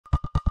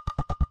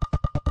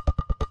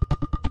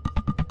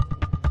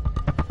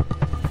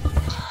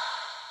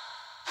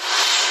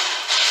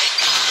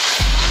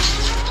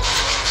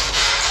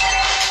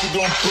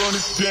gon' burn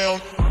it down.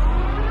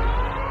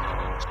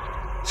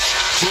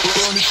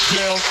 Burn it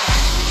down.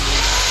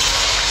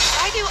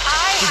 Why do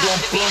I have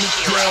to be a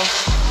hero?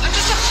 I'm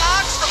just a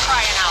fox for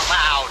crying out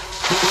loud.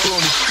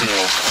 Burn it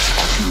down.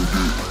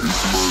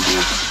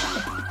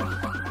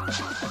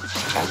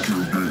 I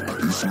killed it,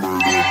 it's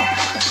murder.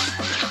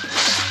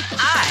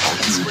 I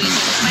can squeeze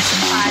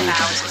 25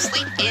 hours of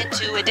sleep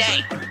into a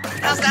day.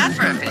 How's that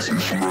for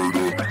efficiency?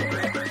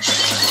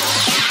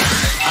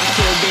 I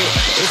killed it,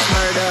 it's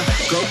murder,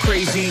 go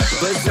crazy,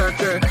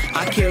 berserker.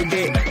 I killed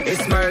it,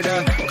 it's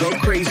murder, go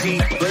crazy,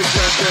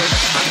 berserker.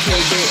 I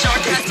killed it,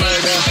 it's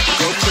murder,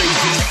 go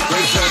crazy,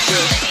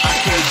 berserker. I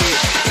killed it,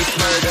 it's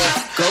murder,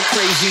 go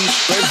crazy,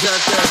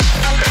 berserker.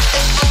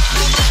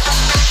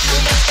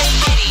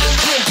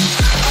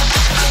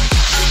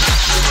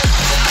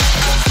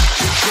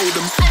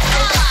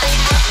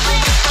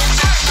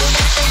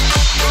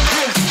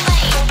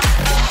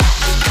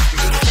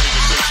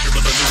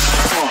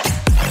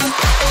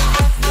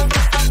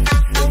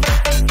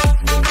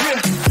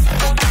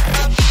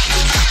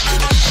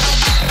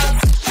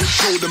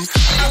 Show them.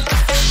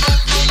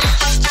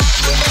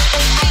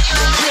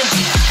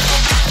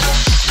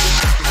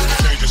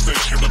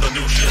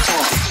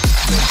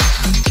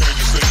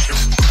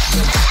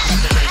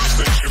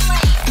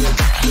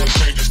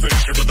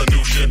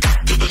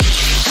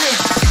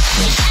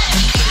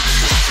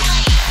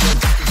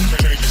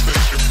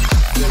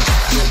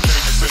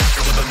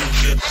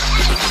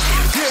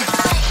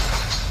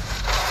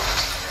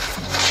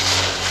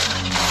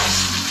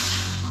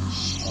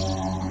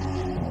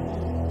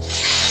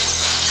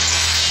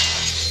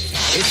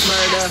 It's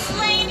murder.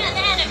 Slain an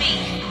enemy.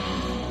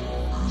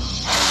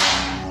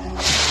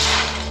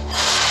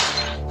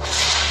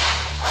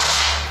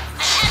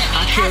 I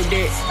killed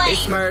it,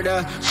 it's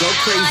murder, go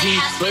crazy,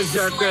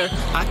 berserker.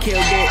 I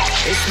killed it,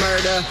 it's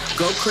murder,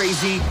 go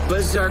crazy,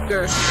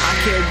 berserker. I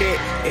killed it,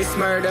 it's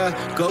murder,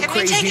 go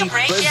crazy,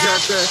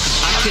 berserker.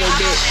 I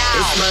killed it,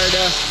 it's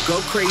murder, go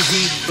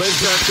crazy,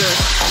 berserker.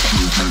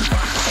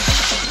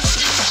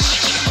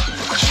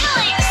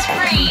 Killing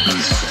spree.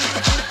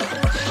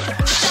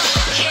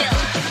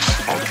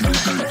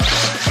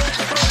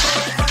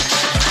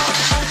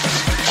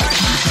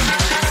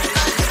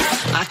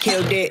 I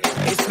killed it,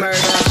 it's murder.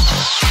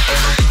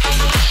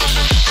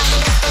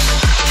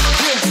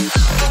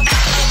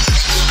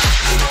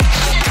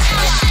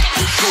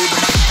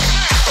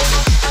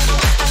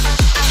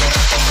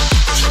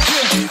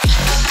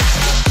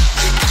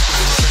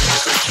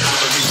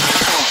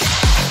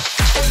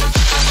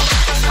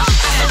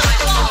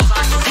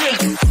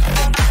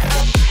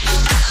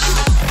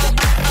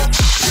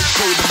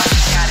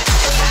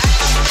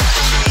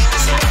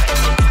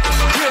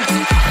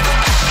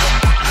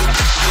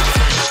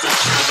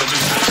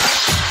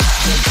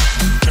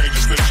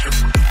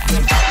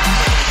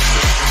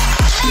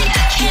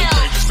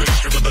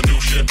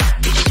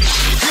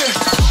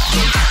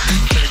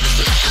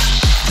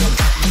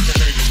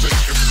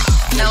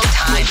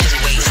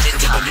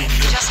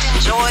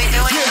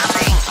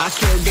 I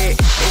killed it,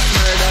 it's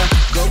murder,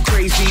 go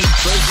crazy,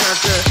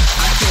 berserker.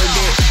 I killed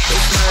it,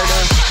 it's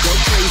murder, go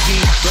crazy,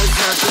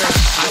 berserker.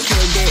 I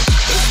killed it,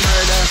 it's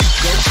murder,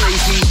 go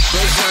crazy,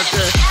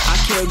 berserker.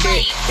 I killed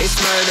it, it's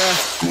murder,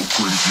 go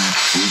crazy,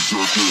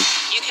 berserker.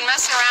 You can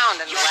mess around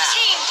and Your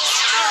team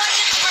destroyed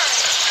the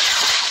first.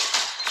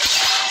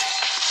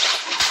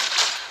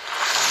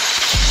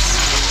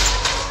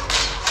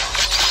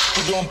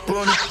 We gon'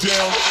 burn it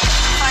down.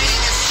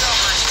 Fighting is so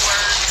much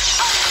work.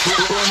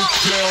 Burn it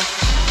down.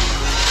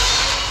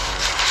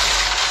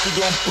 We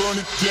gon' burn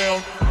it down.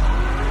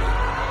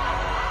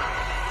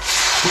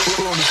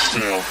 Burn it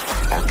down.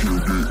 I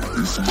killed it,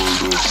 it's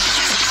murder.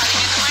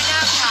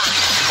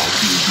 I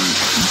killed it, it's murder. I killed it,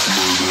 it's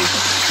murder.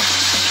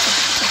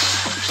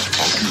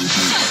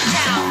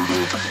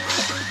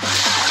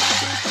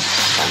 I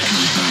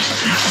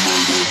killed it, it's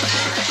murder.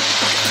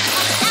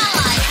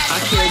 I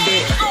killed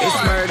it, it's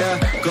murder,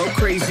 go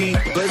crazy,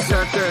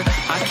 berserker.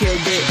 I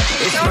killed it,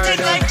 it's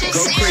murder,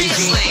 go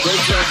crazy,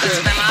 berserker.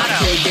 I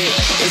killed it,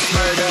 it's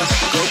murder,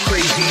 go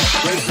crazy,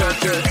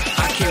 berserker.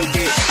 I killed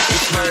it,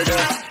 it's murder,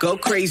 go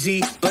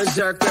crazy,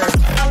 berserker.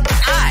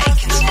 I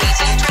can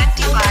squeeze in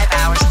 25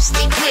 hours of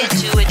sleep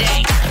into a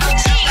day.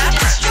 Team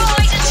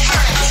destroyed a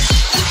turret.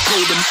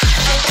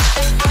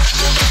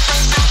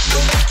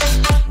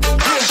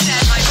 You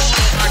said my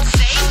boys aren't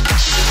safe.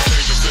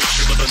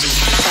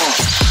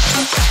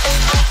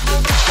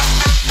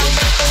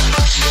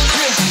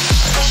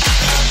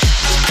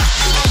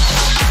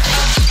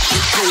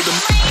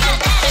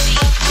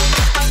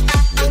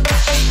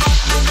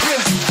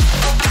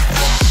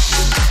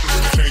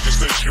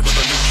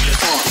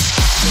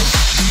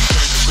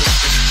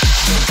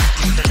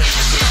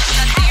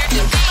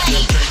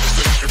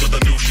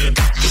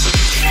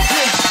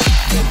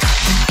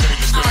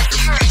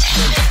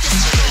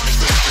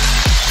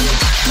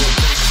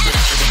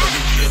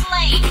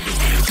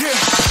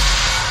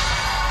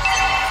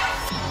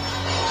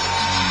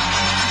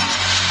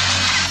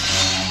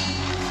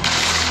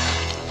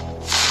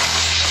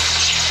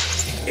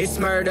 It's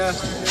murder.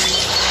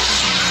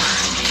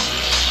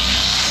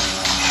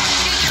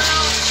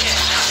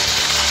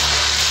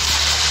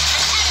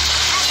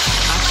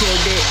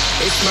 killed it,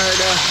 it's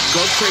murder, go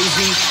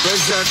crazy,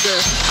 berserker.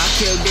 I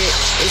killed it,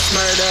 it's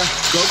murder,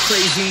 go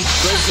crazy,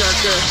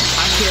 berserker.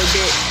 I killed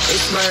it,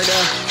 it's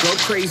murder, go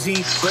crazy,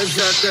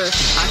 berserker.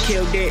 I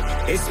killed it,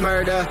 it's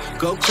murder,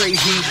 go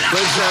crazy,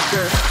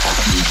 berserker.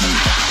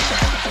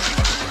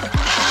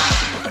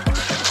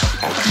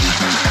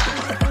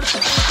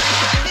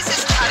 This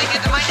is cutting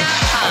into my nap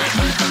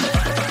time.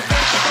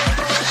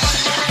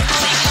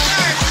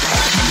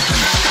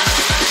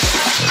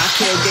 I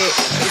killed it,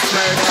 it's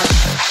murder.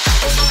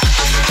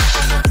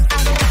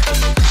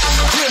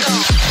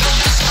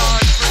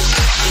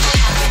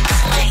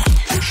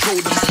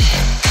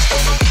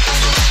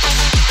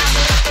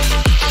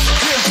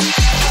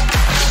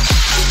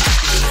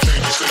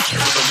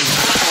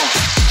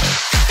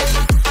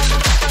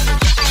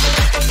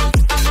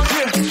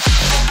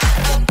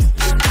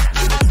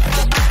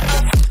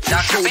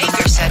 Dr.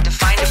 Baker said to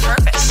find a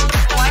purpose.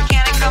 Why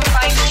can't it come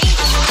find me?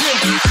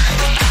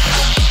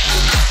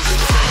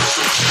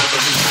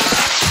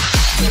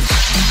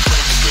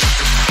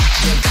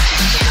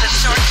 The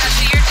shortcut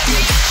to your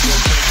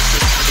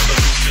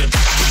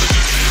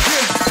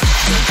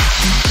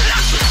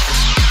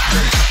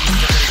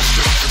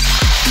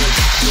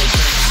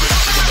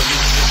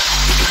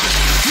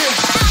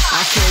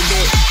I killed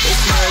it,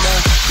 it's murder,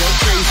 go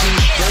crazy,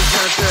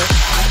 berserker.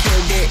 I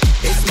killed it,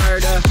 it's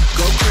murder,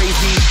 go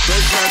crazy,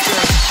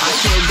 berserker. I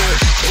killed it,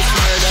 it's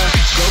murder,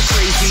 go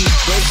crazy,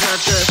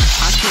 berserker.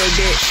 I killed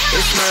it,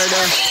 it's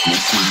murder, Go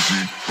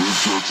crazy,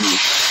 berserker.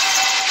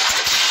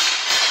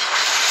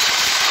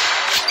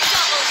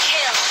 Double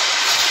kill.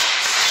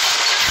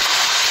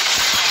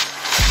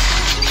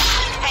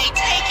 Hey,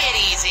 take it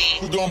easy.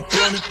 We gon'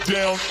 burn it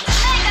down,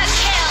 Mega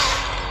kill.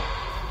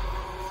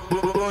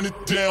 burn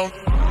it down.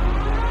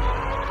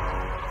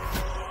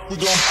 We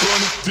gon'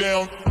 burn it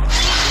down,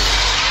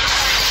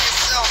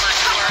 So much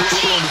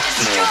work. burn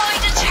it down. Destroy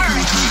the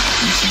turret.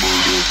 It's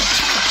murder.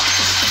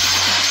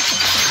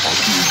 I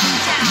killed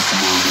it, it's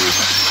murder.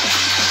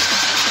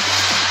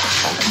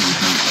 I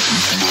killed it,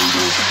 it's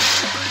murder.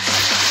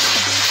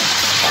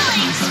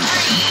 Killing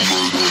spree.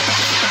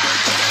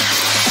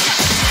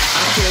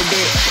 I killed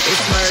it,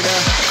 it's murder,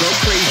 go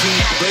crazy,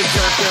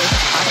 berserker.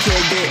 I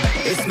killed it,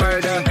 it's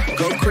murder,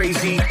 go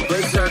crazy,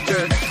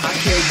 berserker. I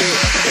killed it,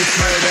 it's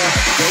murder,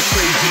 go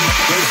crazy,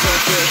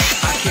 berserker.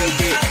 I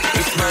killed it,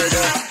 it's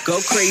murder, go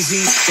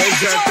crazy,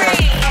 berserker.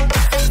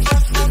 Victory.